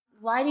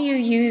Why do you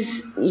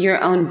use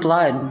your own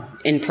blood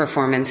in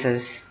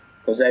performances?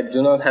 Because I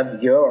do not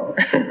have yours.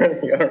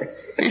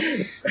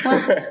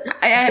 Well,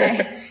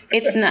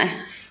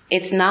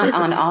 it's not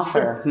on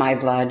offer, my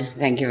blood.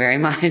 Thank you very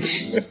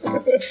much.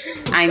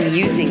 I'm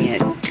using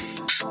it.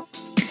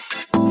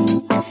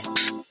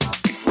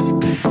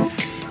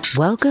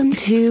 Welcome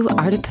to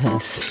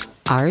Artipus,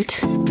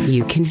 art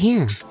you can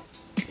hear.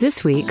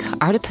 This week,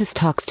 Artipus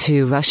talks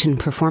to Russian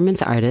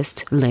performance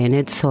artist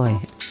Leonid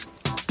Tsoi.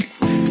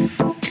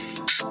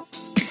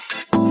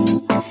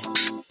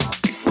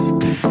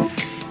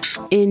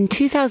 In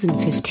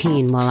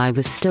 2015, while I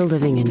was still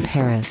living in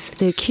Paris,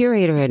 the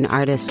curator and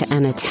artist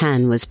Anna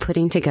Tan was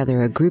putting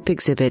together a group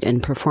exhibit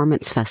and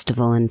performance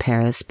festival in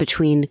Paris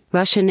between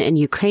Russian and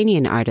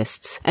Ukrainian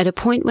artists at a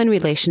point when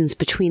relations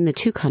between the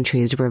two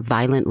countries were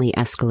violently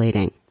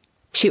escalating.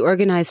 She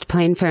organized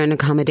plane fare and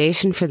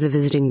accommodation for the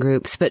visiting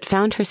groups, but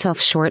found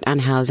herself short on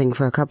housing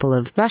for a couple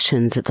of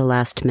Russians at the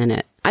last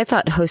minute. I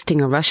thought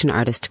hosting a Russian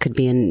artist could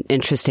be an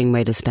interesting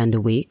way to spend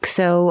a week,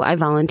 so I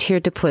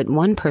volunteered to put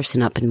one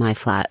person up in my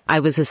flat.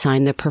 I was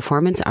assigned the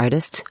performance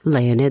artist,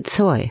 Leonid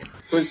Tsoi.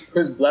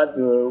 Whose blood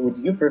would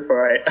you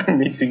prefer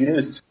me to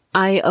use?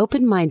 I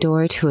opened my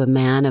door to a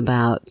man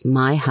about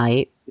my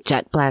height,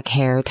 jet black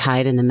hair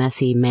tied in a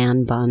messy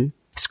man bun,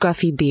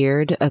 scruffy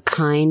beard, a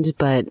kind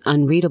but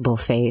unreadable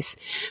face,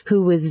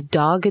 who was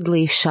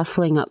doggedly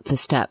shuffling up the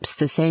steps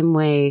the same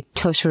way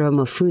Toshiro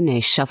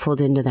Mifune shuffled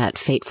into that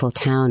fateful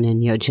town in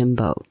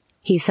Yojimbo.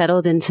 He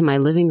settled into my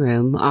living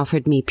room,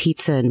 offered me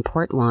pizza and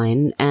port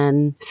wine,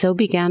 and so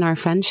began our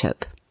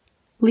friendship.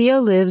 Leo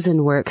lives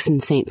and works in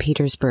St.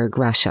 Petersburg,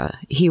 Russia.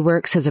 He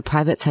works as a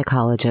private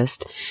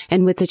psychologist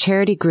and with the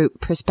charity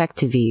group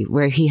Perspektivi,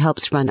 where he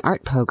helps run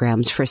art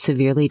programs for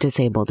severely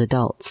disabled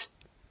adults.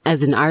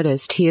 As an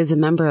artist, he is a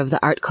member of the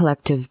art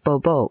collective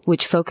Bobo,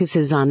 which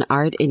focuses on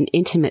art in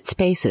intimate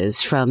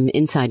spaces from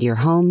inside your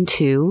home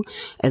to,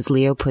 as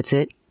Leo puts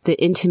it, the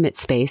intimate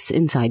space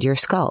inside your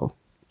skull.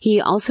 He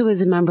also is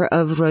a member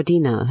of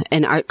Rodina,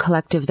 an art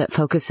collective that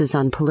focuses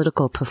on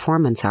political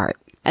performance art.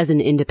 As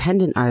an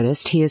independent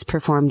artist, he has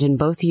performed in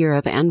both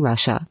Europe and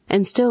Russia,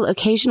 and still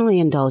occasionally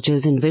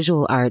indulges in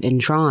visual art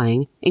and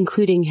drawing,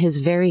 including his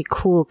very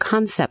cool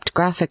concept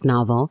graphic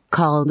novel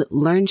called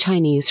Learn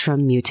Chinese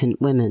from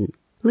Mutant Women.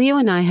 Leo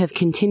and I have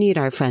continued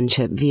our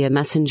friendship via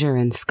Messenger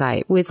and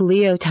Skype, with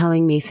Leo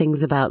telling me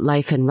things about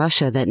life in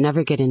Russia that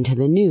never get into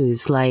the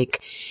news,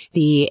 like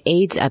the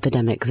AIDS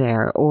epidemic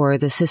there or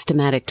the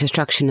systematic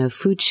destruction of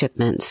food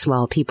shipments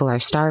while people are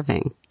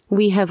starving.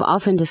 We have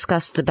often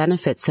discussed the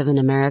benefits of an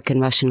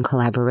American-Russian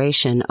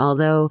collaboration,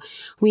 although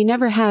we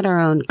never had our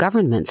own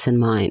governments in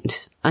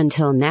mind.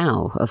 Until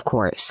now, of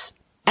course.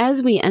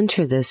 As we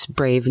enter this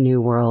brave new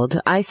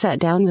world, I sat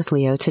down with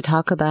Leo to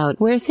talk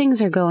about where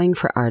things are going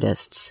for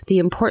artists, the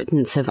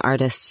importance of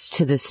artists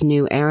to this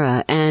new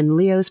era, and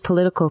Leo's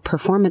political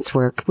performance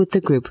work with the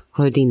group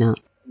Rodina.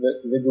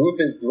 The group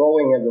is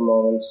growing at the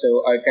moment,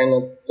 so I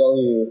cannot tell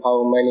you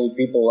how many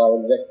people are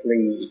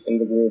exactly in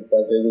the group,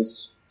 but it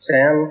is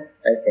 10,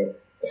 I think.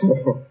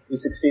 We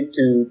succeed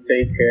to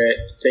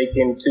take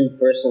in two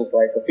persons,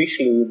 like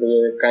officially with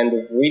a kind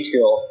of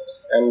ritual,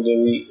 and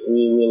we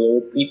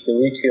will repeat the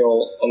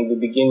ritual on the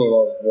beginning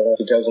of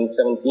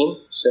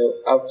 2017. So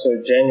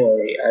after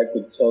January, I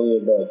could tell you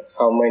about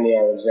how many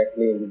are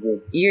exactly in the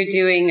group. You're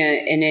doing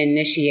an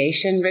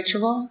initiation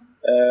ritual?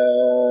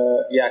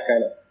 Yeah,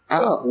 kind of.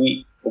 Oh.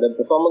 The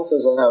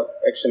performances are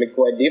actually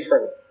quite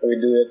different. We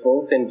do it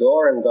both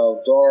indoor and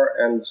outdoor,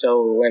 and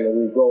so when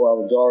we go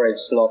outdoor,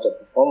 it's not a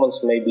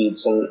performance, maybe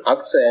it's an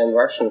akция in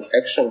Russian,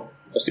 action,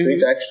 a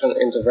street action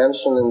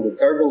intervention in the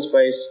urban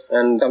space,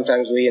 and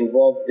sometimes we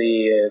involve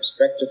the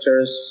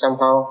spectators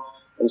somehow,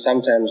 and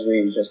sometimes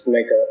we just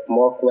make a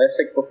more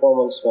classic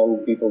performance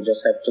when people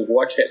just have to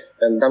watch it,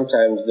 and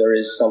sometimes there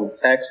is some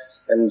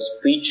text and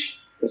speech,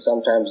 and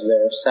sometimes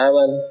they're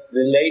silent.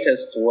 The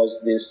latest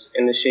was this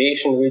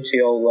initiation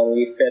ritual when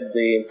we fed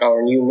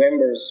our new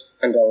members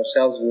and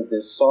ourselves with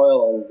this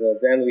soil, and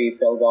then we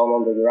fell down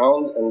on the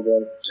ground and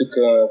took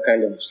a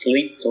kind of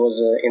sleep. It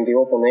was in the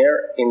open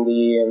air, in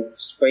the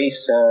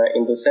space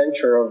in the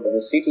center of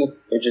the city,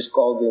 which is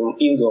called the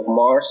Field of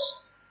Mars,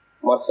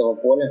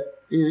 Marsovo Pole.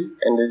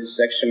 And it is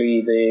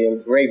actually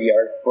the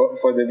graveyard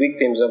for the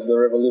victims of the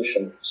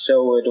revolution.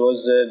 So it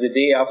was the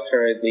day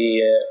after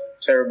the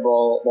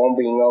terrible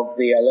bombing of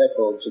the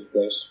Aleppo took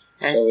place.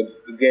 Okay. So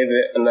it gave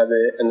it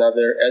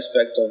another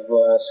aspect of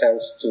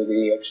sense to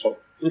the action.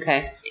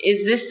 Okay.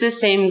 Is this the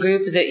same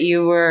group that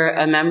you were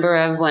a member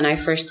of when I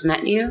first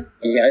met you?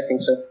 Yeah, I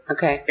think so.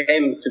 Okay. I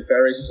came to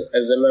Paris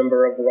as a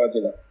member of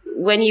Rodina.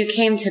 When you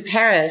came to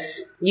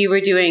Paris, you were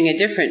doing a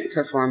different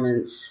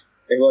performance.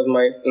 It was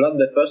not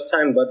the first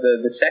time, but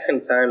the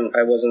second time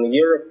I was in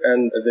Europe,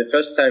 and the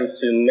first time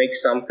to make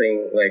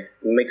something, like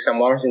make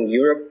some art in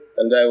Europe.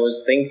 And I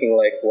was thinking,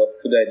 like, what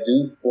could I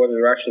do? What a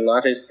Russian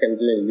artist can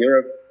do in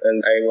Europe?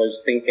 and I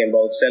was thinking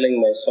about selling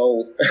my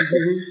soul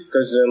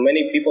because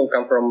many people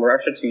come from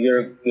Russia to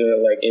Europe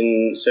like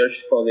in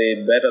search for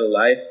the better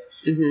life.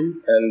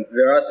 And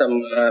there are some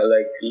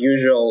like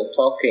usual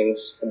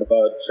talkings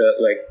about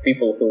like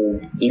people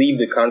who leave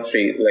the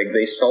country, like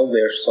they sold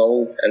their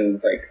soul,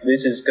 and like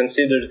this is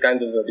considered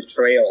kind of a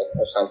betrayal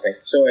or something.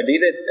 So I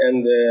did it,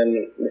 and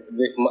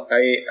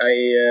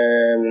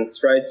I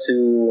tried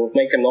to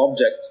make an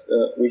object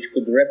which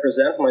could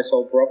represent my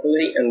soul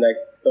properly, and I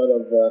thought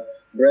of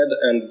bread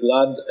and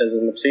blood as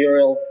a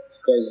material,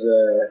 because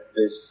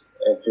this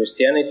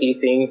Christianity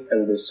thing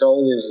and the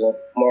soul is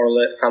more or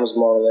less comes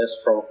more or less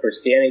from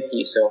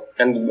Christianity. So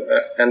and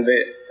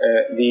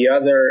the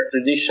other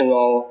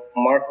traditional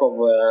mark of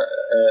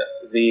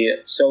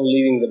the soul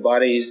leaving the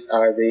body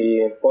are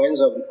the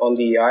points on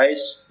the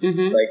eyes,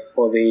 like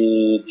for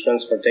the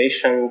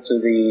transportation to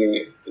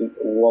the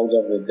world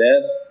of the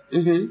dead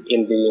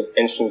in the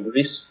ancient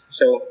Greece.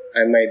 So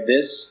I made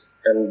this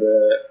and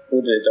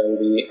put it on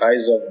the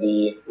eyes of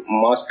the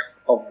mask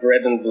of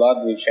bread and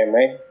blood which I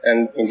made,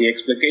 and in the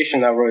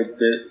explication I wrote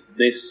that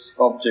this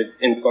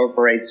object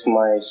incorporates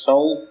my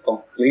soul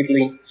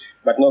completely,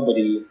 but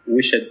nobody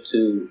wished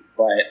to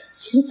buy it.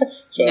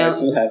 So no. I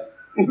still have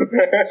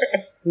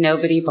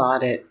Nobody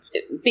bought it.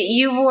 But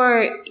you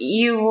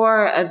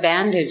wore a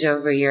bandage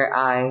over your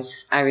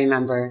eyes, I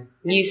remember.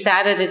 You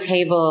sat at a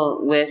table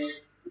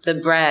with the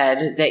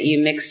bread that you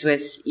mixed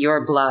with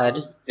your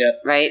blood. Yeah.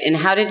 Right? And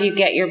how did you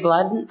get your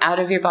blood out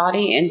of your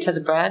body into the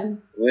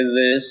bread? With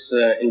this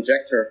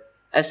injector.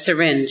 A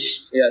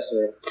syringe. Yes,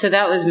 sir. So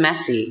that was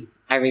messy,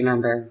 I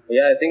remember.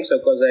 Yeah, I think so,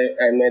 because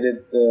I made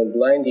it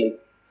blindly.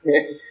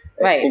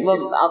 Right.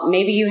 Well,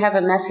 maybe you have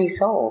a messy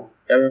soul.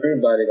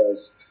 Everybody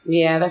does.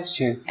 Yeah, that's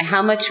true.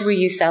 How much were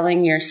you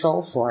selling your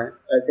soul for?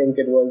 I think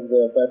it was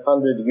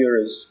 500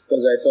 euros,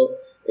 because I saw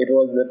it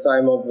was the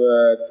time of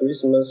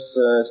Christmas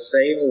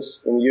sales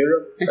in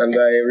Europe, and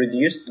I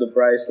reduced the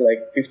price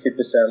like 50%.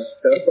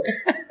 So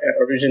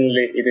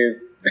originally it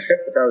is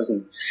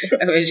 1,000.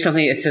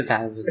 Originally it's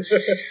 1,000.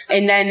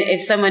 And then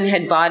if someone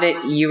had bought it,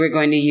 you were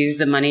going to use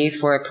the money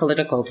for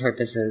political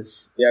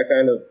purposes. Yeah,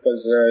 kind of,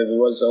 because it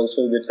was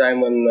also the time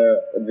when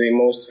the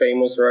most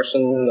famous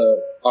Russian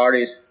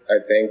artist, I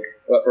think,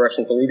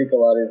 Russian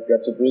political artist,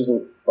 got to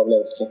prison,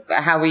 Pavlensky.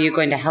 How were you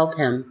going to help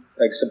him?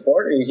 Like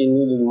support, he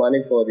needed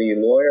money for the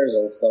lawyers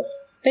and stuff.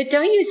 But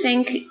don't you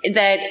think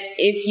that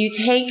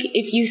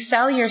if you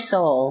sell your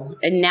soul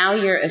and now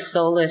you're a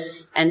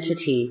soulless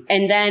entity,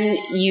 and then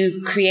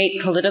you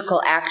create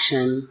political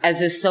action as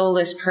a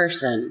soulless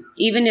person,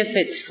 even if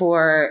it's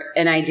for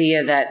an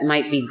idea that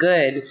might be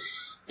good,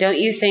 don't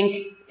you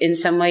think in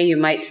some way you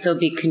might still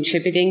be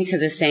contributing to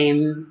the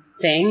same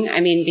thing?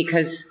 I mean,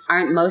 because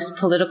aren't most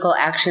political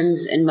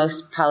actions and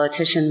most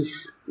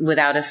politicians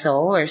without a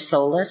soul or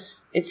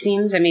soulless, it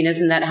seems? I mean,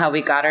 isn't that how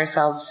we got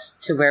ourselves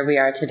to where we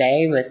are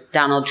today with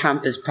Donald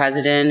Trump as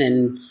president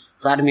and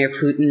Vladimir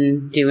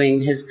Putin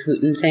doing his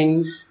Putin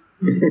things?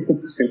 I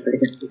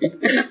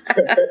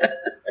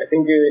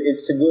think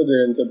it's a good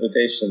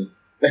interpretation.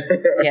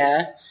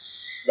 Yeah.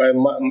 But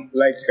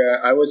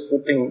I was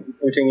putting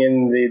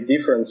in the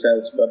different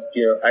sense, but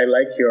I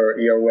like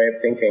your way of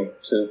thinking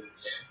too,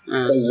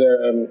 because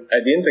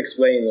I didn't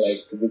explain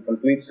like the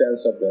complete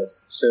sense of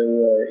this, so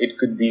it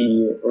could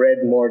be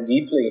read more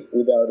deeply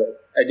without it.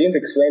 I didn't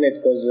explain it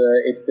because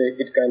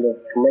it kind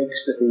of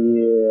makes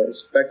the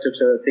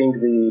spectator think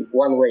the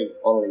one way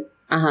only.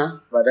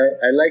 But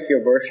I like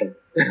your version.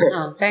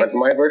 Oh, thanks. But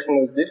my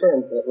version was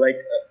different. Like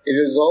it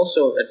is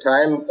also a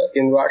time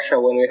in Russia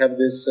when we have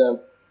this.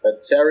 A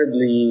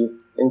terribly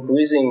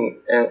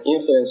increasing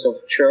influence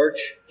of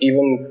church.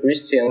 Even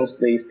Christians,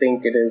 they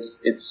think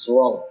it's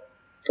wrong.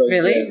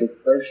 Really?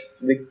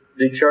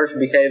 The church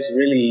behaves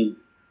really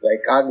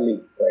like ugly,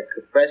 like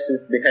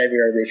fascist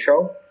behavior they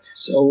show.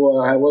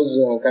 So I was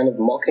kind of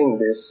mocking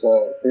this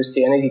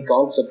Christianity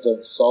concept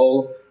of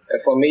soul.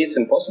 For me, it's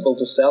impossible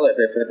to sell it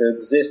if it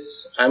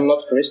exists. I'm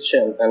not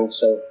Christian, and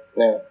so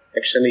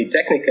actually,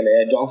 technically,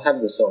 I don't have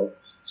the soul.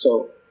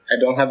 So I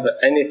don't have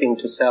anything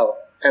to sell.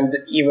 And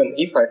even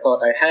if I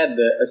thought I had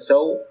a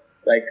soul,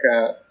 like,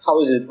 how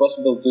is it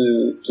possible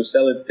to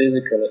sell it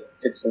physically?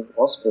 It's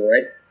impossible,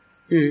 right?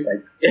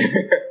 Like,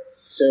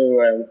 so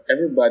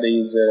everybody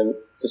is a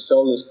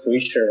soulless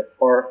creature,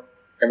 or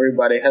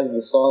everybody has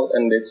the soul,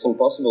 and it's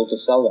impossible to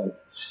sell them.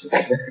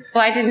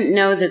 Well, I didn't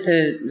know that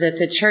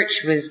the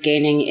church was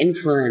gaining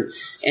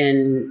influence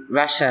in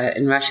Russia,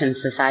 in Russian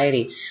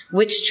society.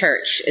 Which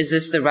church? Is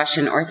this the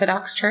Russian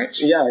Orthodox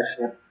Church? Yeah,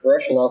 sure.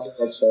 Russian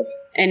Orthodox Church.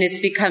 And it's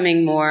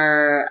becoming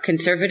more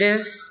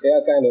conservative? Yeah,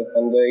 kind of.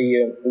 And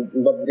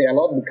but they are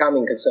not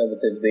becoming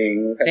conservative.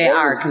 They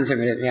are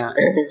conservative, yeah.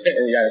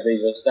 Yeah, they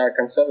just are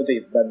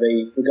conservative, but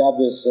they got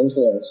this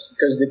influence.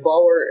 Because the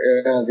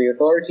power, the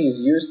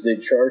authorities use the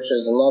church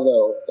as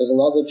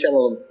another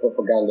channel of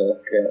propaganda.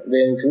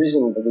 They're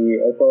increasing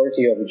the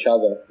authority of each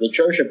other. The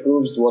church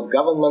approves what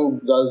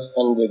government does,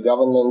 and the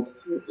government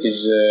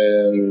is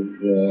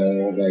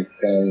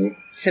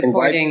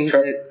supporting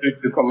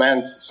to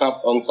command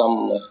on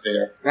some of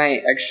their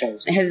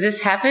actions. Has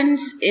this happened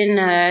in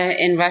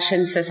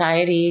Russian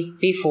society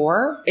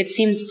before? It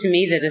seems to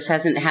me that this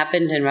hasn't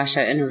happened in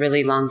Russia in a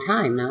really long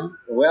time, no?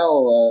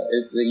 Well,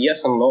 it's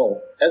yes and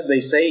no. As they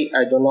say,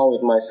 I don't know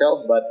it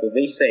myself, but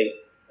they say,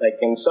 like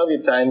in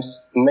Soviet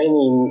times,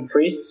 many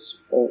priests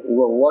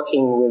were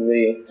working with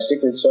the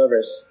Secret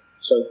Service.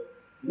 So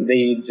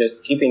they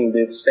just keeping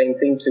the same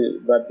thing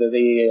too, but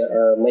they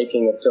are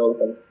making it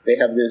open. They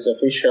have these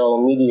official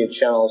media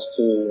channels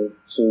to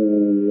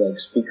like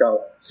speak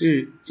out.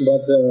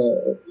 But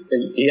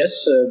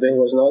yes, there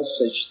was no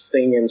such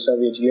thing in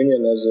Soviet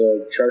Union as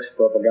a church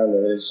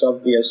propaganda. It's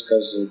obvious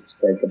because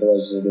it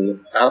was the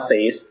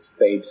atheist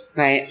state.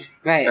 Right.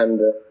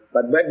 And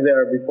but back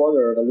there, before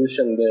the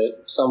revolution,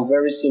 some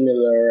very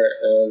similar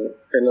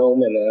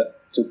phenomena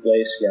took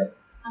place. Yeah.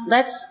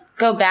 Let's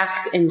go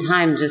back in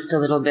time just a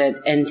little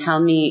bit and tell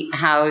me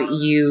how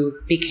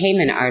you became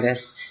an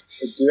artist.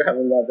 Do you have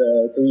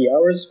another 3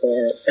 hours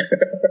for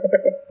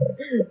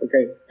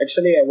Okay.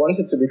 Actually, I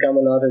wanted to become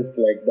an artist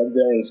like back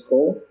there in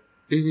school.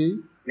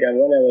 Mm-hmm. And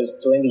when I was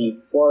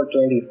 24,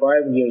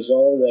 25 years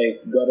old, I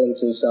got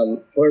into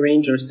some very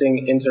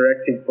interesting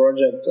interactive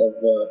project of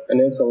an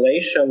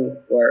installation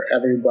where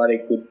everybody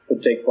could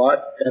take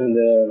part. And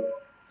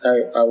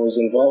I was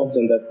involved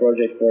in that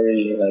project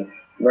very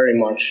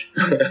much.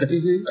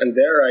 Mm-hmm. And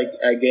there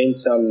I gained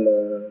some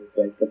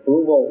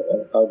approval,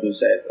 or how to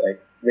say it,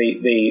 like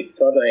they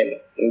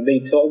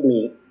told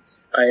me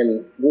I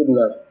am good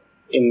enough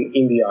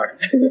in the art.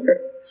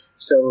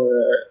 So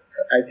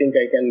I think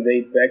I can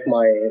date back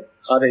my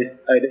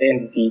artist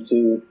identity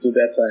to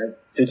that time,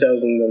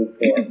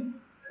 2004.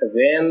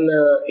 Then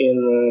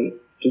in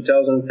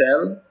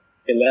 2010,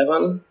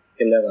 11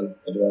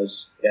 it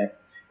was, yeah,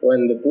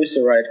 when the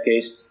Pussy Riot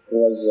case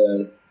was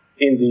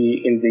in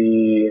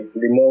the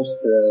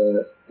most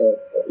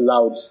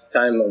loud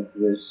time of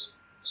this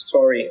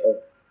story of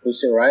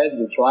Pussy Riot,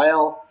 the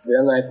trial.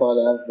 Then I thought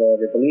of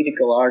the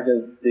political art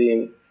as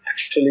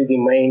actually the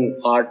main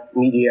art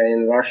media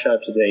in Russia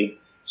today.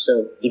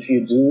 So if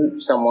you do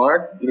some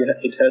art,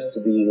 it has to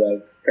be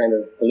like kind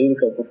of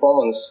political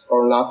performance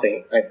or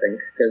nothing, I think,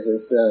 because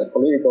it's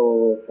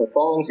political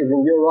performance is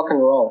in your rock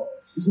and roll.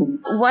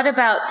 What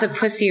about the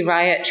Pussy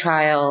Riot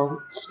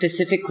trial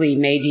specifically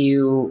made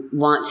you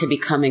want to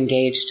become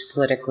engaged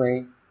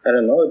politically? I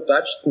don't know, it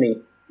touched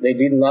me. They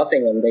did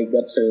nothing and they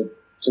got to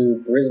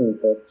prison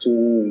for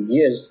 2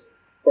 years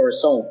for a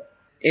song.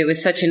 It was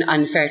such an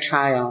unfair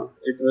trial.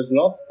 It was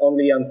not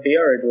only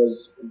unfair, it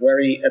was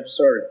very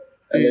absurd.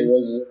 And it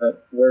was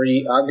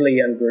very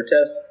ugly and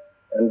grotesque.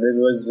 And it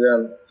was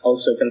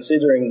also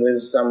considering with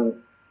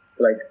some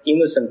like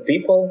innocent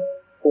people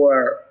who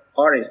are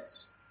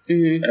artists.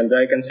 Mm-hmm. And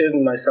I consider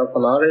myself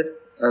an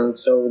artist. And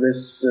so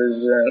this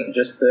is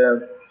just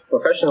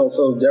professional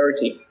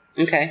solidarity.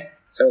 Okay.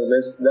 So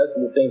that's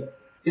the thing.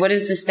 What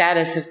is the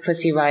status of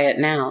Pussy Riot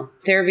now?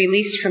 They're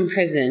released from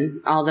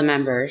prison, all the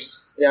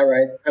members. Yeah,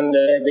 right. And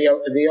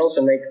they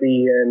also make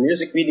the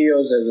music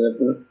videos as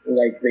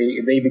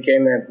they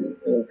became a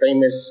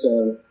famous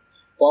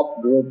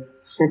pop group,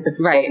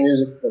 right? Pop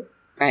music group.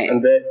 Right.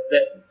 And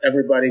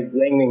everybody's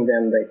blaming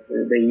them.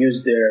 They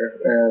use their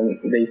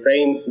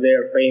fame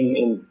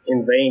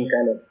in vain,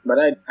 kind of.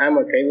 But I'm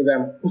okay with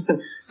them.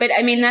 But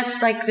I mean,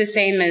 that's like the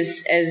same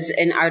as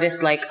an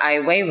artist like Ai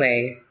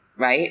Weiwei.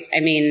 Right? I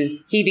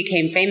mean, he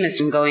became famous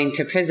from going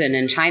to prison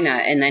in China,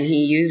 and then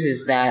he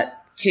uses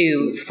that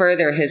to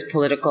further his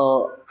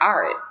political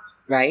art,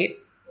 right?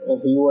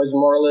 He was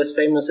more or less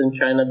famous in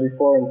China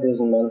before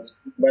imprisonment.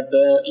 But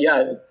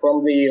yeah,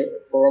 from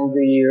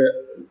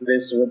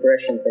this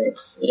repression thing,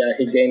 yeah,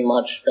 he gained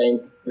much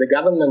fame. The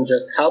government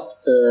just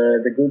helped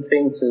the good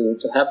thing to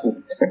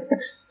happen.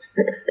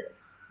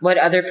 What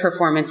other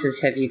performances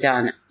have you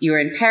done? You were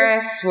in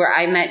Paris, where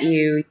I met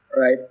you.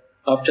 Right.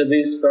 After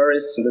this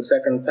Paris, the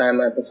second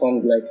time I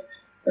performed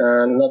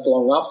not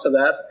long after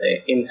that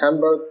in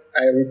Hamburg,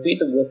 I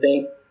repeated the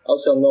thing.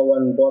 Also, no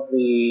one bought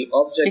the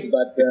object,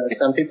 but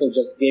some people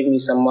just gave me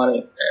some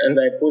money, and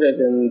I put it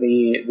in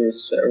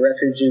this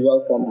refugee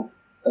welcome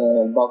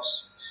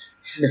box.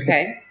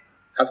 Okay.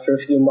 After a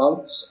few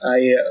months,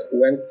 I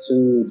went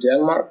to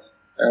Denmark.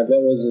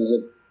 There was as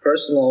a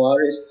personal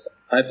artist.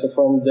 I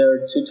performed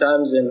there 2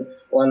 times,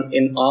 one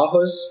in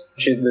Aarhus,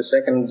 which is the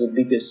second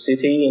biggest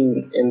city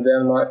in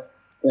Denmark.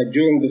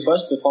 During the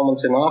first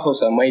performance in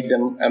Aarhus, I made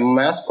them a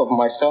mask of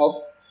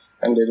myself,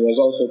 and it was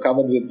also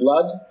covered with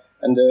blood.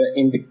 And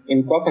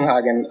in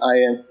Copenhagen,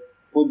 I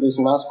put this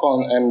mask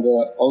on and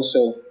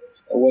also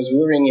was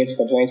wearing it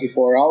for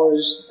 24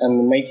 hours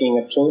and making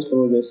a tour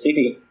through the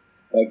city,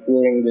 like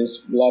wearing this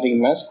bloody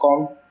mask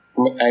on.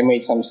 I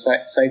made some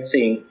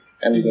sightseeing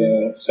and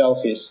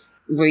selfies.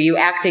 Were you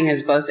acting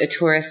as both a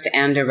tourist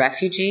and a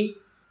refugee?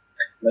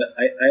 But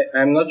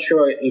I'm not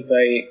sure if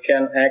I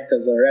can act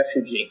as a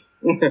refugee.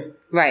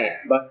 Right.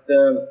 But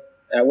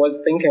I was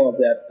thinking of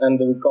that, and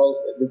the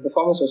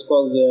performance was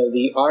called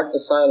the Art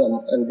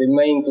Asylum, and the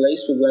main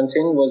place we went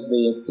in was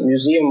the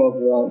Museum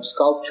of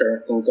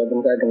Sculpture in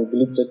Copenhagen,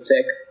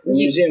 Glyptotek. The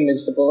museum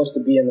is supposed to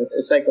be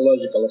a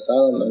psychological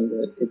asylum, and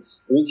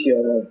it's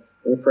ritual of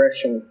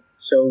refreshing.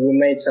 So we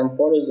made some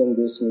photos in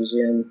this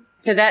museum.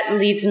 So that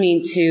leads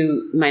me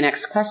to my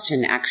next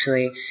question,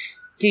 actually.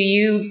 Do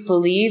you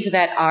believe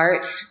that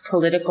art,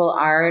 political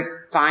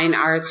art, fine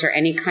arts, or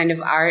any kind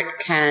of art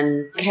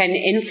can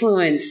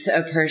influence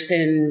a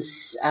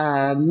person's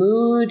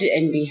mood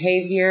and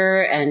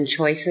behavior and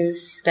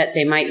choices that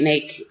they might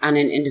make on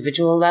an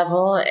individual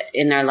level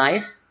in their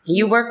life?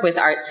 You work with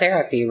art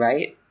therapy,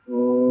 right?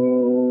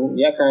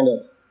 Yeah, kind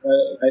of.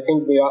 I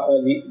think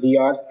the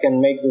art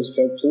can make this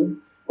job too.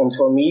 And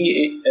for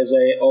me, as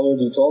I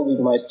already told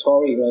in my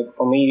story, like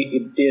for me,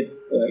 it did.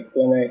 Like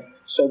when I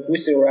saw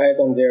Pussy Riot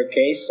on their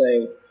case,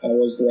 I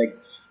was like,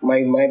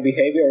 my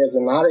behavior as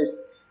an artist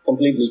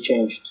completely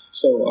changed.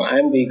 So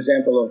I'm the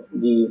example of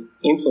the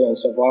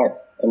influence of art.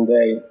 And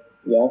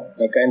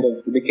I kind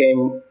of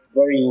became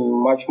very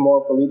much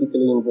more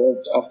politically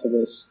involved after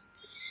this.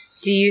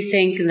 Do you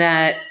think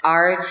that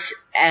art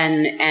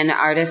and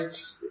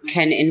artists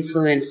can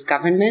influence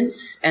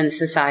governments and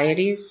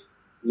societies?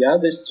 Yeah,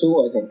 this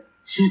too, I think.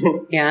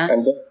 Yeah,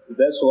 and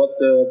that's what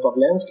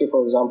Pawlensky,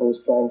 for example,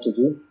 is trying to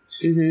do.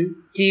 Mm-hmm.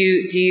 Do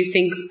you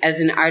think,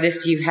 as an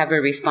artist, you have a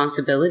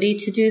responsibility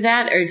to do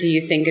that, or do you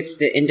think it's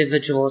the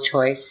individual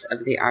choice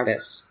of the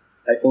artist?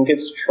 I think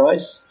it's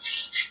choice.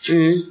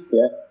 Mm-hmm.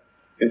 Yeah,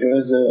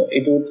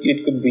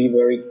 it could be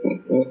very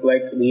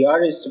like the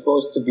art is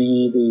supposed to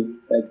be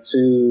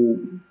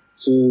to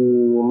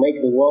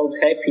make the world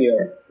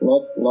happier,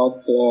 not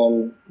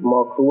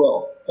more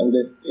cruel. And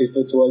if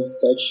it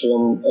was such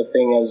a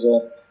thing as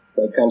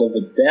kind of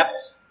a debt,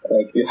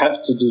 like you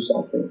have to do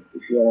something.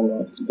 If you are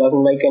not, it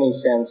doesn't make any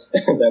sense.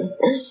 Then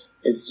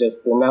it's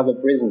just another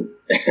prison.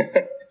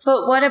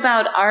 But what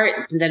about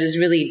art that is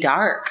really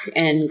dark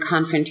and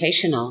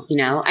confrontational? You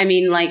know, I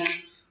mean, like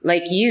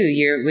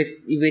you're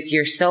with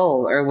your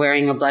soul or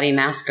wearing a bloody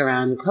mask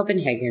around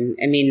Copenhagen.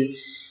 I mean,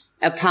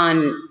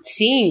 upon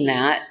seeing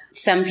that,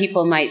 some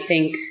people might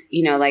think,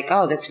 you know, like,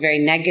 oh, that's very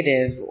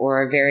negative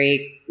or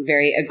very,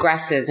 very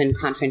aggressive and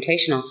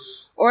confrontational.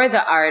 Or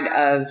the art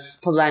of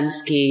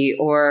Pawlensky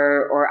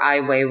or Ai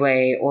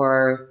Weiwei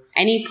or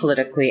any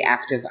politically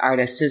active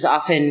artist is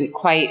often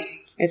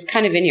it's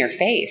kind of in your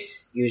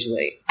face,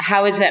 usually.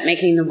 How is that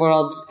making the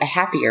world a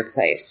happier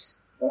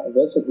place?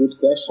 That's a good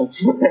question.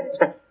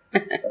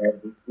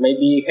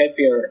 Maybe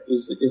happier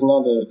is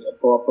not a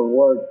proper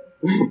word.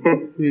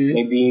 Mm-hmm.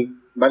 Maybe,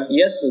 but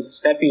yes, it's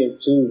happier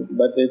too,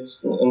 but it's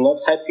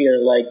not happier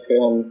like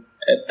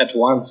at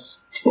once.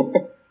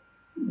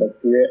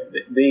 But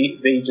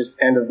they just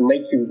kind of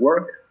make you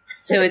work.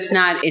 So it's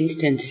not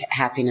instant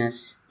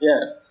happiness. Yeah.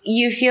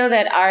 You feel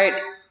that art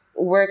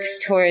works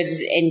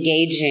towards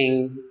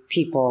engaging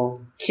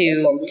people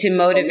to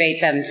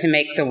motivate them to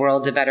make the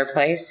world a better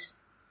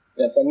place?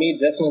 Yeah, for me, it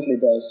definitely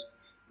does.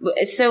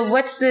 So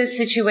what's the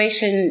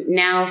situation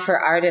now for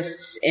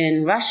artists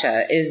in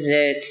Russia? Is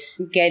it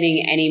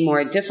getting any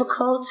more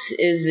difficult?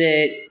 Is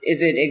it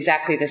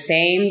exactly the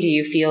same? Do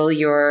you feel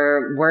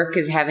your work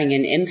is having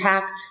an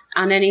impact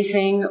on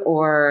anything,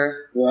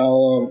 or?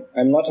 Well,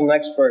 I'm not an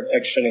expert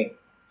actually,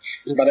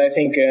 but I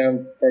think,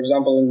 for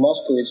example, in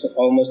Moscow, it's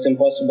almost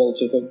impossible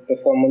to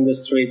perform on the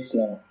streets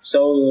now.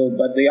 So,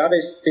 but the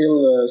artists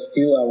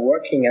still are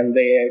working, and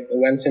they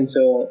went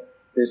into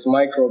this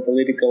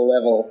micro-political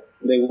level.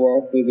 They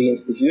work with the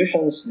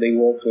institutions. They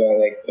work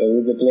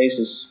with the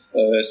places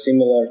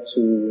similar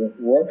to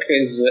work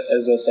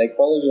as a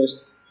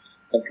psychologist.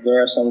 Like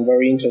there are some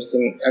very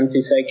interesting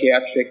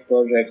anti-psychiatric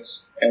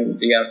projects,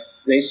 and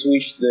they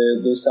switched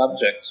the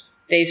subject.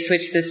 They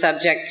switched the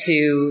subject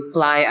to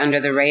fly under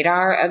the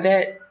radar a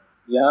bit.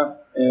 Yeah,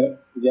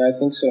 I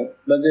think so.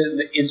 But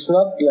it's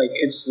not like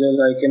it's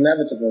like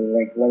inevitable.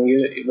 Like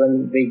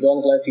when they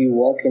don't let you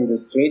walk in the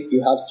street,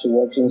 you have to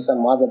work in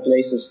some other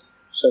places.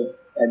 So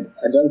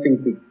I don't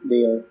think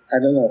they are. I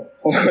don't know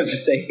what to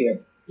say here.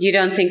 You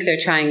don't think they're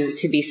trying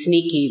to be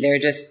sneaky? They're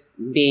just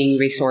being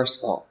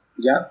resourceful.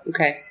 Yeah.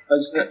 Okay.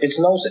 It's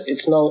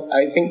no.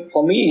 I think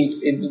for me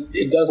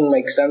it doesn't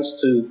make sense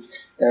to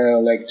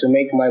to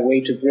make my way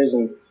to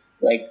prison.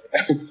 Like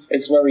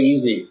it's very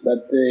easy,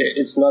 but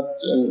it's not.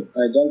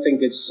 I don't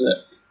think it's.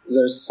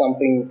 There's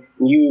something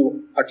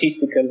new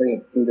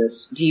artistically in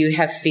this. Do you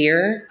have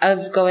fear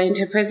of going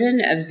to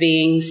prison, of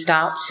being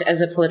stopped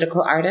as a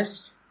political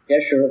artist? Yeah,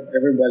 sure.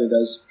 Everybody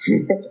does.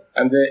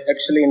 And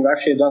actually in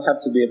Russia, you don't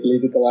have to be a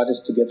political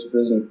artist to get to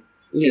prison.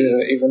 Yeah.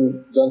 You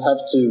even don't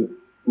have to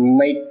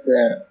make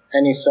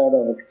any sort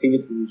of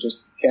activity. You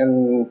just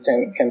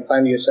can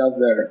find yourself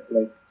there.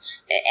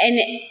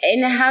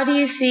 And how do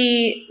you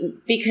see,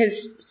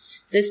 because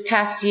this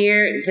past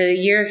year, the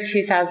year of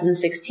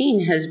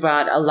 2016 has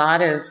brought a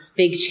lot of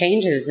big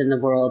changes in the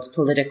world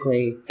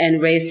politically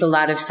and raised a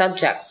lot of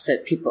subjects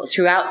that people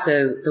throughout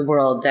the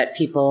world that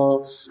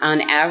people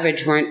on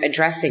average weren't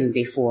addressing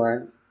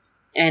before.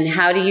 And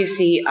how do you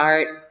see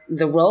art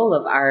the role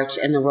of art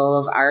and the role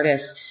of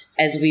artists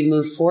as we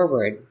move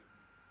forward?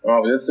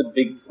 Oh, that's a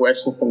big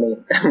question for me.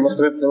 I'm not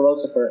a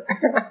philosopher.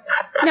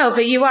 No,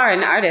 but you are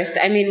an artist.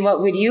 I mean, what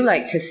would you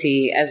like to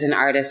see as an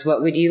artist?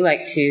 What would you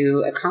like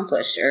to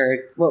accomplish,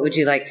 or what would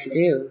you like to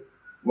do?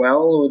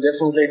 Well, we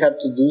definitely have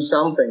to do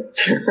something.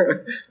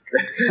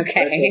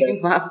 Okay,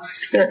 well,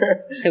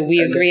 so we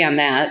agree on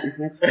that.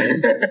 That's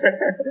good.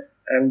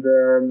 And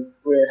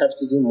we have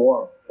to do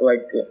more.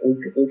 Like,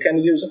 we can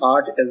use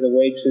art as a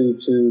way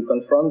to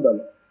confront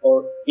them.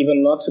 Or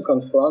even not to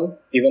confront,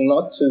 even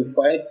not to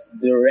fight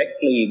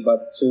directly,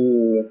 but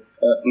to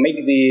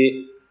make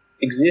the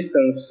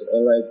existence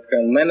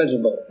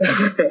manageable,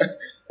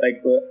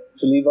 like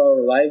to live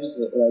our lives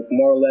like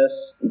more or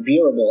less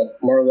bearable,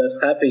 more or less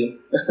happy.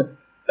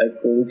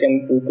 Like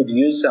we could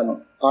use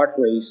some art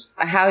ways.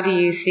 How do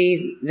you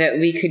see that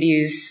we could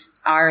use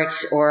art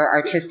or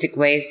artistic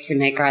ways to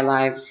make our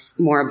lives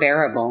more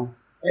bearable?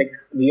 Like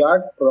the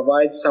art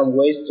provides some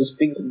ways to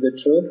speak the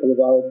truth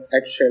without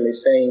actually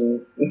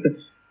saying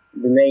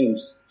the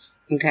names.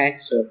 Okay.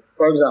 So,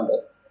 for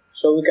example,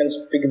 we can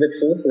speak the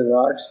truth with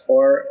art,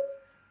 or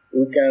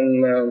we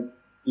can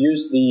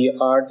use the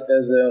art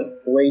as a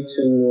way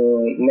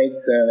to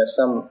make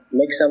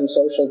some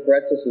social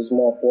practices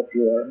more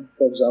popular.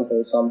 For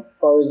example, some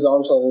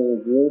horizontal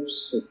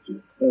groups,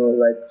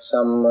 like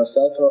some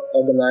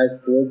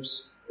self-organized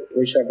groups,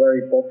 which are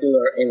very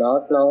popular in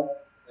art now.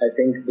 I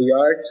think the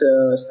art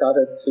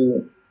started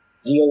to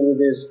deal with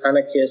this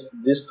anarchist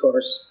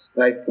discourse,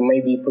 like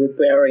maybe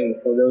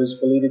preparing for those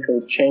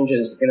political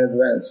changes in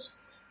advance.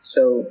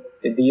 So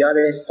the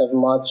artists have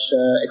much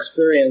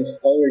experience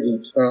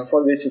already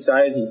for the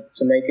society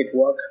to make it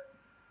work.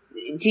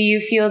 Do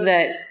you feel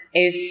that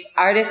if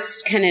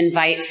artists can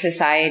invite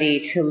society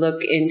to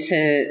look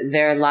into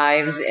their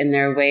lives and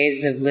their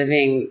ways of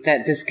living,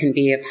 that this can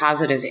be a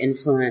positive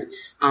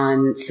influence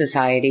on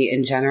society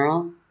in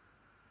general?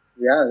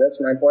 Yeah, that's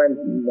my point.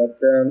 But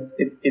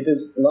it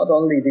is not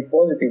only the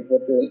positive,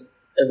 but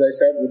as I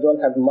said, we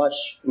don't have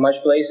much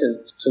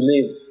places to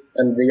live,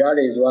 and the art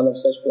is one of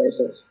such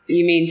places.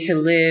 You mean to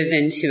live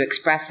and to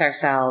express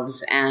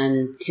ourselves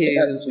and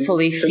to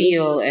fully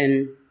feel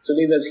and to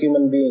live as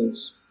human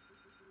beings.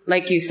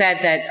 Like you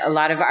said, that a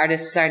lot of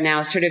artists are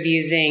now sort of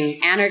using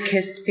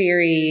anarchist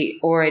theory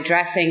or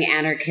addressing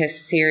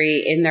anarchist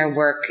theory in their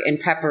work in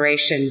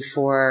preparation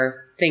for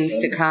things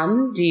to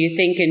come. Do you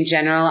think in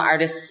general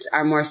artists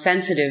are more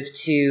sensitive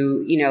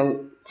to,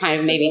 kind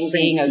of maybe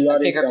seeing a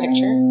bigger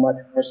picture? Much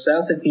more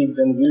sensitive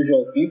than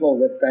usual people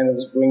that kind of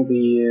bring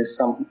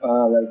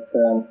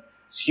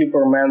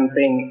Superman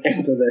thing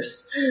into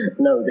this.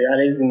 No, the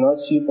artist is not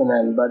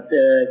Superman, but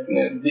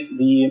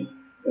the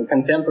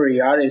contemporary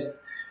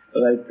artists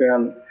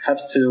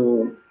have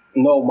to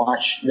know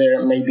much.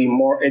 They're maybe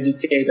more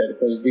educated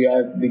because the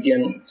art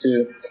began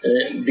to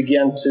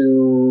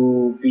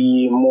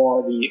be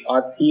more the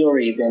art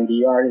theory than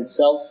the art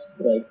itself.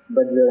 But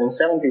they're in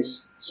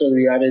 70s, so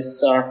the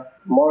artists are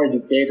more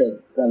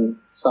educated than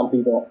some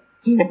people.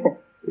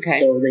 Okay.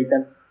 So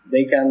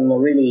they can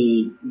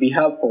really be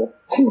helpful.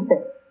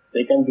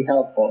 They can be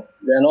helpful.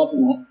 They're not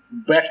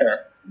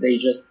better. They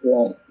just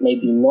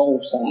maybe know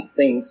some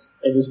things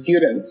as a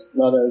student,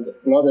 not as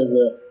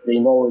they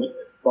know it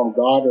from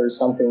God or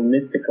something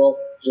mystical.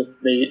 Just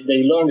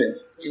they learned it.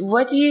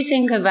 What do you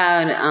think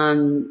about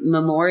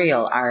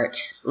memorial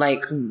art,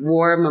 like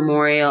war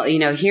memorial?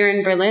 Here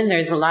in Berlin,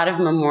 there's a lot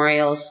of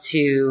memorials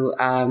to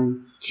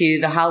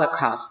the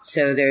Holocaust.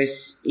 So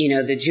there's,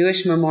 the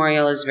Jewish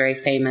memorial is very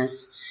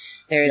famous.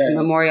 There's a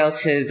memorial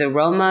to the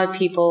Roma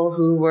people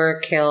who were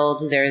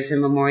killed. There's a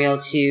memorial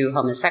to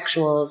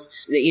homosexuals.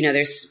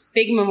 There's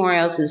big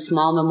memorials and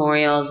small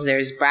memorials.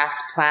 There's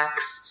brass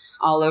plaques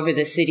all over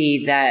the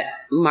city that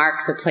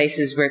mark the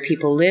places where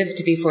people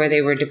lived before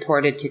they were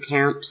deported to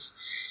camps.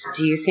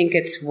 Do you think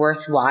it's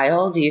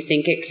worthwhile? Do you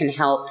think it can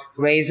help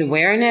raise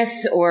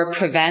awareness or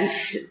prevent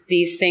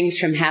these things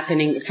from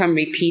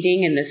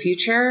repeating in the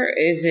future?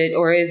 Is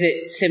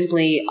it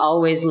simply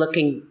always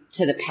looking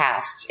to the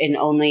past and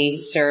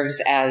only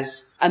serves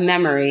as a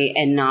memory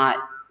and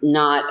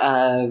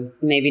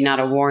maybe not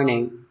a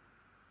warning?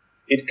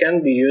 It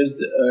can be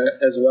used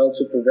as well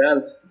to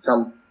prevent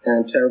some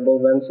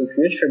terrible events in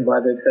future,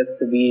 but it has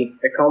to be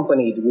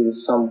accompanied with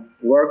some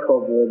work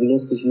of the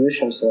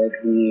institutions, like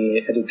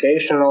the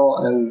educational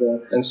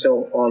and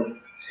so on.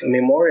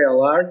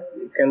 Memorial art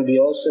can be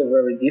also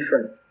very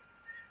different.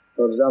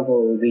 For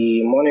example,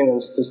 the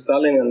monuments to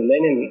Stalin and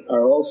Lenin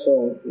are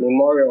also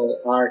memorial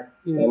art,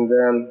 and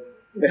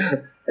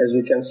as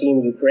we can see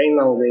in Ukraine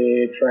now,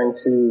 they're trying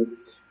to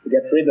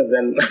get rid of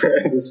them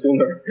as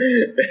soon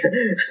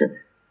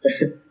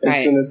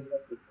as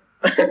possible.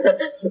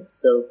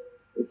 So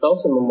it's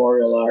also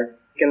memorial art.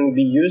 It can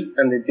be used,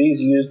 and it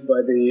is used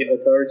by the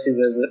authorities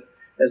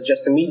as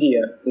just a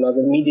media,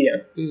 another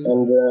media,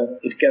 and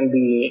it can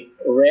be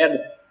read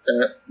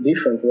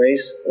different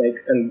ways,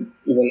 and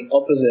even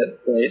opposite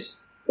ways.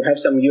 We have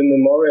some new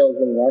memorials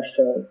in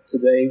Russia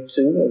today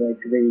too.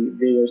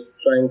 They are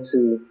trying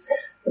to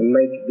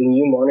make the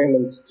new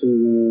monuments to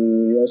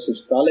Joseph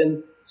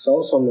Stalin. It's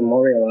also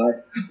memorial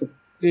art.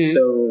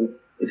 So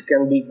it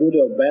can be good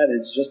or bad.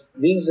 It's just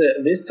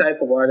this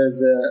type of art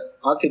is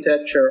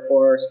architecture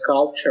or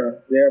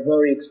sculpture. They are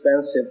very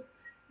expensive.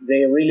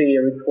 They really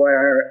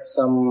require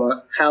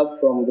some help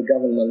from the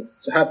government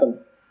to happen.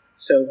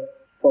 So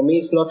for me,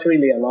 it's not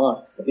really an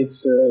art.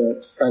 It's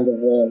kind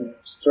of a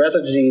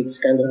strategy. It's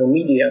kind of a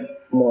media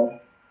more.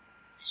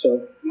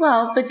 So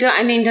well, but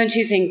don't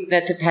you think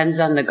that depends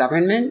on the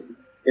government?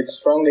 It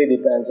strongly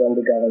depends on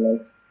the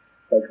government,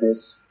 like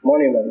this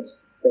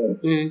monuments thing.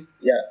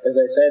 Yeah, as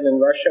I said, in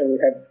Russia we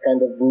have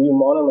kind of new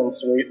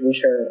monuments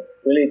which are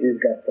really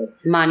disgusting.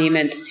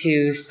 Monuments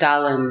to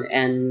Stalin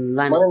and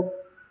Lenin.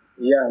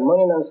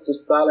 Monuments to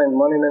Stalin,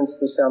 monuments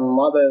to some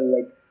other,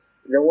 like,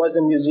 there was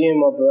a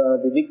museum of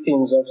the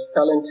victims of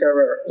Stalin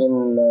terror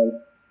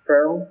in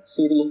Perm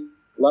city.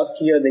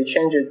 Last year they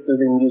changed it to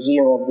the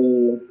Museum of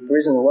the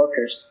Prison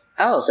Workers.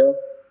 Oh. So,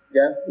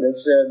 yeah,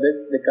 that's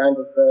the kind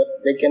of,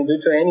 they can do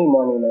to any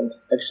monument,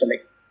 actually.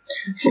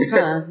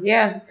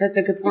 Yeah, that's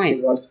a good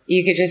point.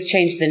 You could just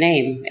change the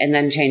name and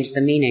then change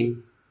the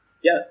meaning.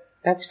 Yeah.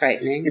 That's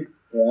frightening.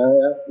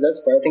 Yeah, that's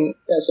frightening.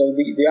 Yeah, so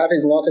the art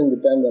is not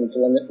independent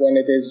when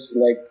it is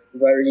like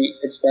very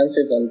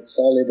expensive and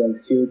solid and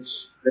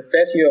huge. The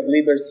Statue of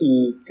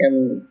Liberty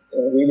can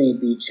really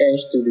be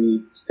changed to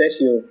the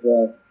Statue of,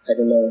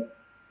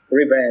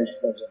 Revenge,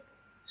 for example.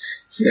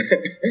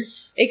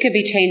 It could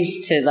be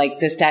changed to like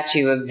the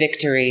Statue of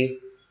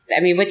Victory. I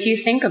mean, what do you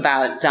think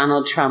about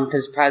Donald Trump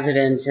as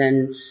president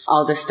and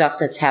all the stuff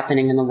that's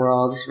happening in the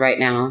world right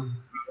now?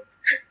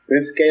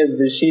 This scares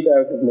the shit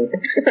out of me.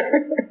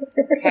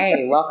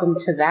 Hey, welcome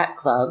to that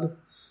club.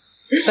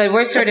 But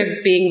we're sort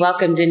of being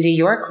welcomed into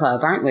your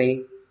club, aren't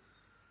we?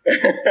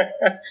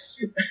 I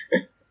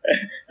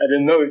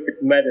don't know if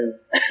it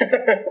matters.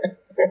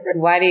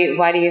 Why do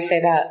you say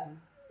that?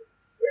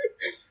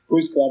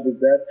 Whose club is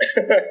that?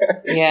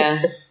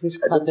 Yeah, whose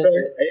club is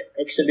it? I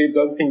actually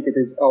don't think it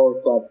is our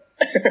club.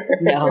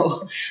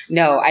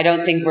 No, I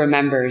don't think we're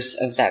members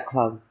of that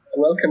club.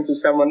 Welcome to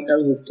someone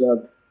else's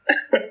club.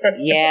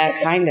 Yeah,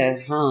 kind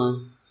of, huh?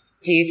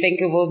 Do you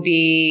think it will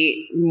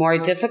be more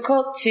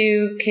difficult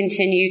to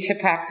continue to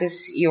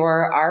practice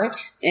your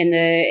art in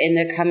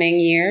the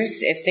coming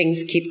years if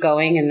things keep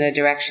going in the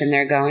direction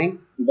they're going?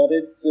 But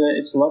it's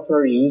not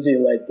very easy,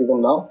 like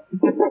even now.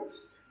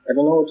 I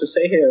don't know what to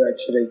say here,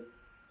 actually.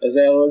 As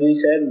I already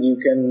said, you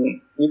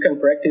can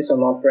practice or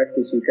not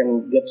practice. You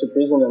can get to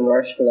prison in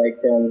Russia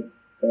like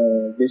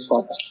this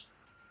fast.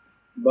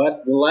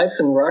 But the life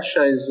in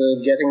Russia is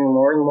getting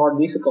more and more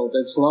difficult.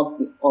 It's not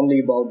only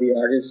about the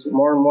art. It's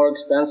more and more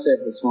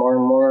expensive. It's more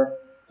and more,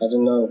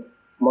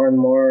 more and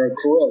more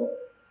cruel.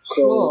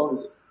 Cruel?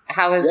 So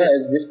how is it? Yeah,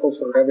 it's difficult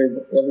for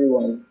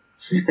everyone.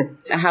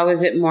 How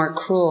is it more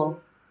cruel?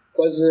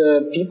 Because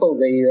people,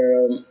 they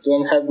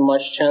don't have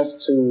much chance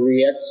to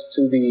react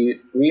to the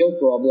real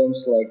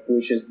problems, like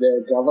which is their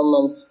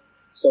government.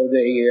 So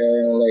they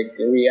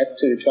react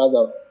to each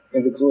other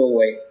in the cruel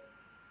way.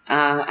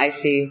 I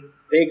see.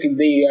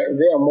 They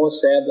are more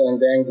sad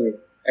and angry.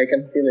 I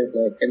can feel it,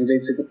 and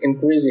it's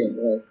increasing.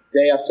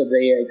 Day after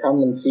day, I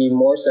come and see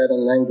more sad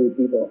and angry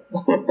people.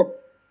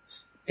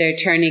 They're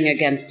turning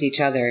against each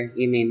other,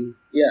 you mean?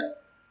 Yeah.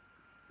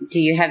 Do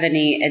you have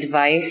any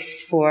advice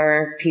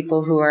for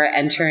people who are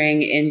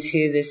entering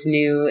into this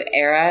new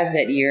era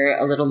that you're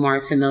a little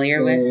more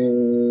familiar with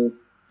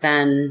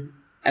than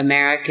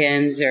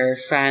Americans or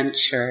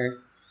French or?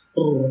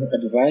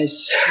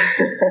 Advice?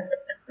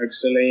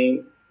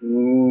 Actually,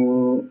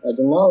 I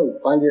don't know.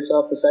 Find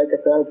yourself a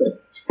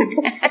psychotherapist.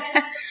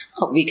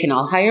 Oh, we can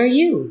all hire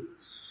you.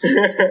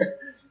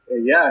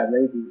 Yeah,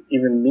 maybe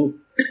even me.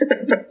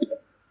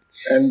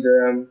 And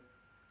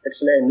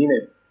actually, I mean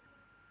it.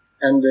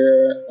 And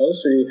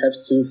also, you have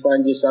to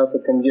find yourself a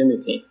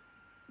community.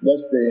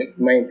 That's the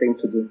main thing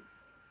to do.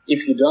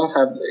 If you don't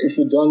have it,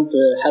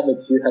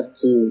 you have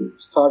to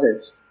start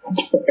it.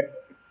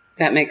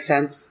 That makes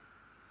sense.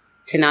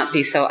 To not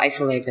be so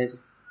isolated.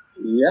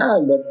 Yeah,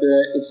 but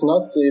it's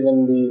not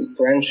even the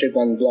friendship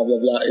and blah, blah,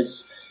 blah.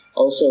 It's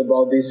also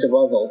about the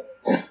survival.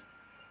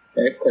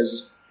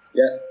 Because,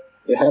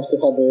 you have to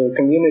have a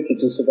community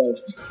to survive.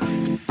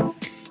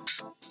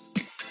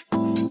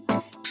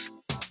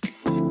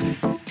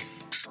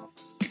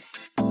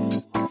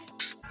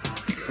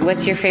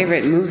 What's your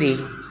favorite movie?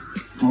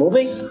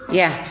 Movie?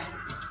 Yeah.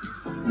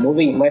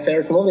 Movie. My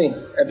favorite movie.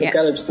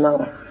 Apocalypse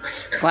Now.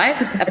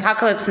 What?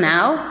 Apocalypse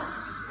Now?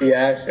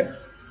 Yeah, sure.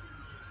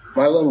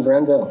 Marlon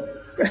Brando.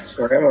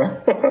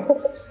 Forever.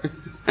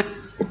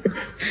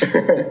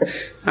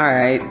 All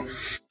right.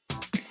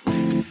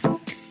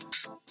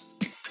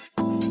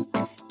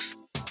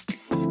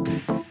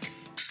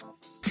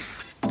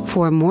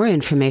 For more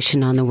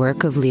information on the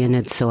work of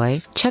Leonid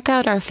Soy, check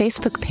out our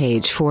Facebook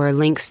page for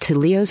links to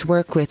Leo's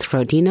work with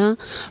Rodina,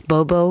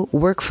 Bobo,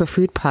 Work for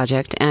Food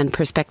Project, and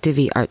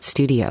Perspectivy Art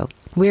Studio.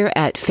 We're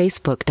at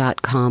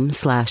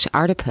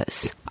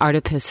facebook.com/Artipus.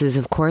 Artipus is,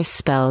 of course,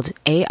 spelled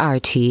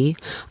ARTIPOEUS.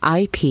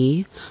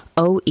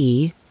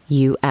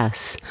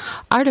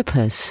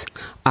 Artipus.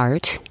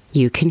 Art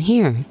you can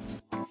hear.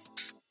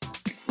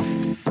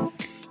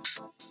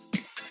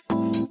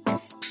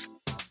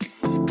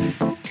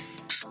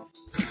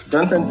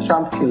 Don't let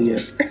Trump kill you.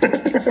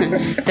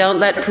 Don't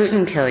let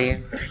Putin kill you.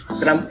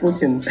 Trump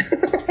Putin.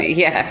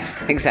 Yeah,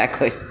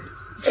 exactly.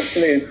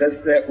 Actually,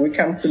 we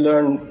come to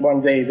learn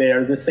one day they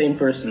are the same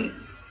person.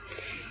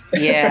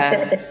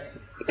 Yeah.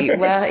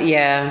 Well,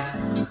 yeah.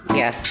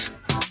 Yes.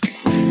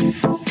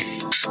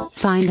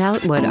 Find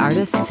out what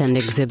artists and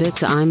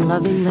exhibits I'm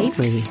loving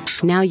lately.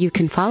 Now you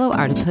can follow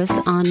Artipus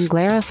on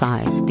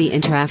Glarify, the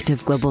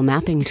interactive global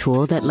mapping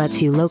tool that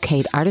lets you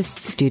locate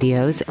artist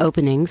studios,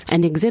 openings,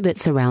 and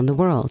exhibits around the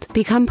world.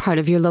 Become part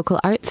of your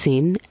local art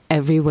scene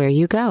everywhere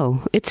you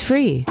go. It's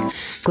free.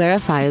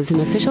 Glarify is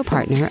an official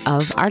partner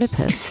of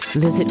Artipus.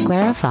 Visit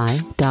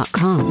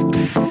glarify.com.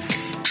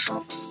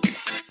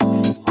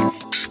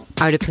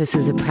 Artipus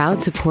is a proud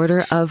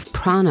supporter of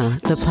Prana,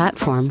 the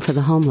platform for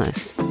the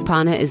homeless.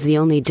 Prana is the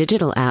only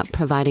digital app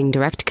providing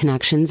direct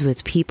connections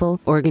with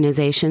people,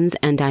 organizations,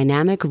 and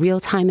dynamic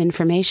real-time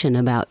information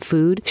about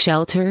food,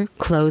 shelter,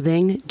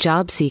 clothing,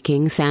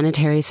 job-seeking,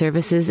 sanitary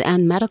services,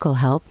 and medical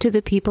help to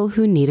the people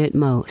who need it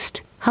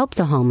most. Help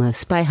the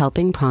homeless by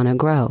helping Prana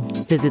grow.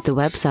 Visit the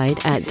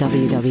website at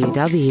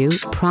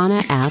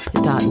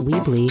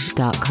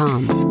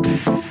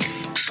www.pranaapp.weebly.com.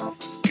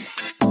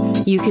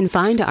 You can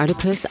find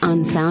Artipus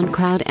on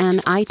SoundCloud and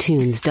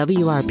iTunes,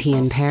 WRP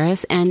in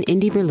Paris, and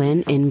Indie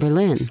Berlin in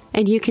Berlin.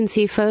 And you can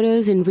see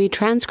photos and read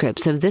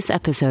transcripts of this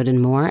episode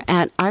and more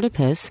at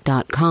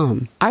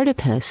artipus.com.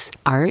 Artipus,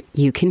 art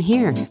you can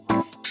hear.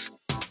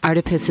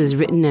 Artipus is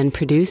written and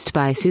produced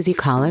by Susie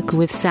Colick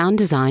with sound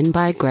design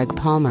by Greg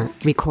Palmer,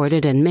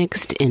 recorded and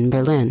mixed in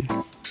Berlin.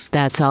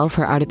 That's all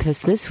for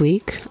Artipus this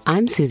week.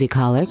 I'm Susie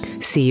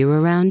Colick. See you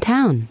around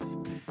town.